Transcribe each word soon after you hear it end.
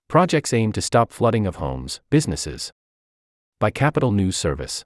Projects aim to stop flooding of homes, businesses. By Capital News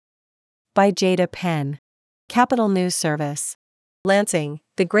Service. By Jada Penn. Capital News Service. Lansing,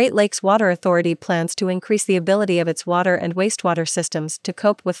 the Great Lakes Water Authority plans to increase the ability of its water and wastewater systems to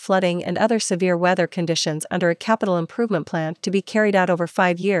cope with flooding and other severe weather conditions under a capital improvement plan to be carried out over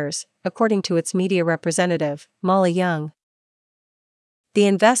 5 years, according to its media representative, Molly Young. The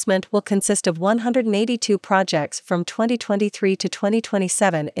investment will consist of 182 projects from 2023 to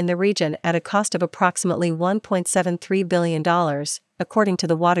 2027 in the region at a cost of approximately $1.73 billion, according to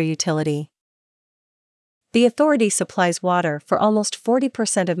the water utility. The authority supplies water for almost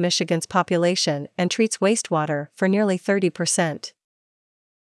 40% of Michigan's population and treats wastewater for nearly 30%.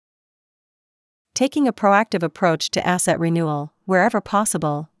 Taking a proactive approach to asset renewal, wherever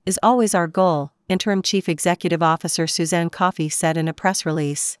possible, is always our goal, Interim Chief Executive Officer Suzanne Coffey said in a press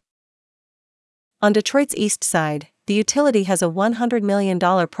release. On Detroit's east side, the utility has a $100 million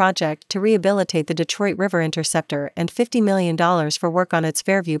project to rehabilitate the Detroit River Interceptor and $50 million for work on its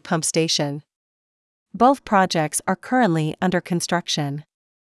Fairview pump station. Both projects are currently under construction.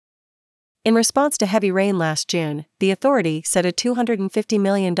 In response to heavy rain last June, the authority set a $250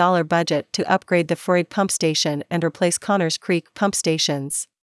 million budget to upgrade the Freud pump station and replace Connors Creek pump stations.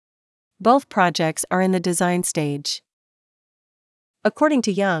 Both projects are in the design stage. According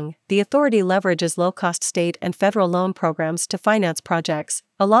to Young, the authority leverages low-cost state and federal loan programs to finance projects,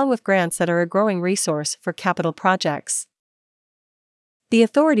 along with grants that are a growing resource for capital projects. The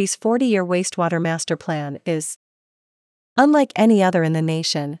authority's 40-year wastewater master plan is unlike any other in the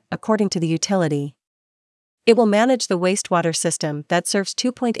nation, according to the utility. It will manage the wastewater system that serves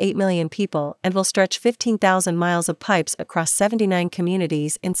 2.8 million people and will stretch 15,000 miles of pipes across 79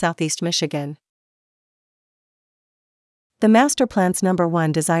 communities in southeast Michigan. The master plan's number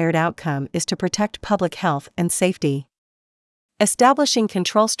one desired outcome is to protect public health and safety. Establishing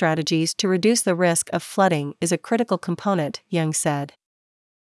control strategies to reduce the risk of flooding is a critical component, Young said.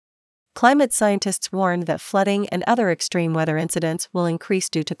 Climate scientists warn that flooding and other extreme weather incidents will increase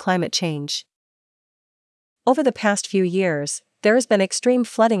due to climate change. Over the past few years, there has been extreme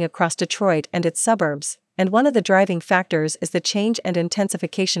flooding across Detroit and its suburbs, and one of the driving factors is the change and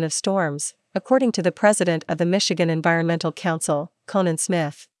intensification of storms, according to the president of the Michigan Environmental Council, Conan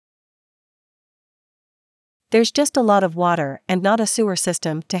Smith. There's just a lot of water and not a sewer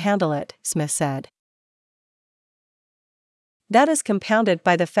system to handle it, Smith said. That is compounded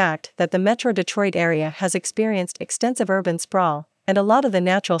by the fact that the Metro Detroit area has experienced extensive urban sprawl, and a lot of the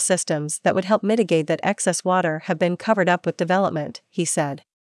natural systems that would help mitigate that excess water have been covered up with development, he said.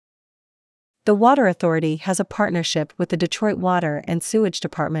 The Water Authority has a partnership with the Detroit Water and Sewage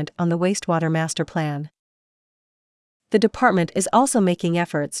Department on the wastewater master plan. The department is also making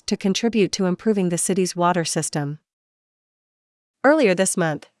efforts to contribute to improving the city's water system. Earlier this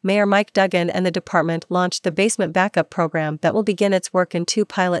month, Mayor Mike Duggan and the department launched the Basement Backup Program that will begin its work in 2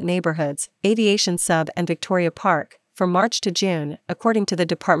 pilot neighborhoods, Aviation Sub and Victoria Park, from March to June, according to the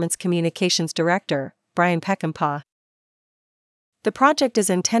department's communications director, Brian Peckinpah. The project is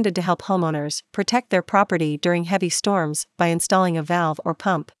intended to help homeowners protect their property during heavy storms by installing a valve or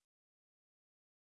pump.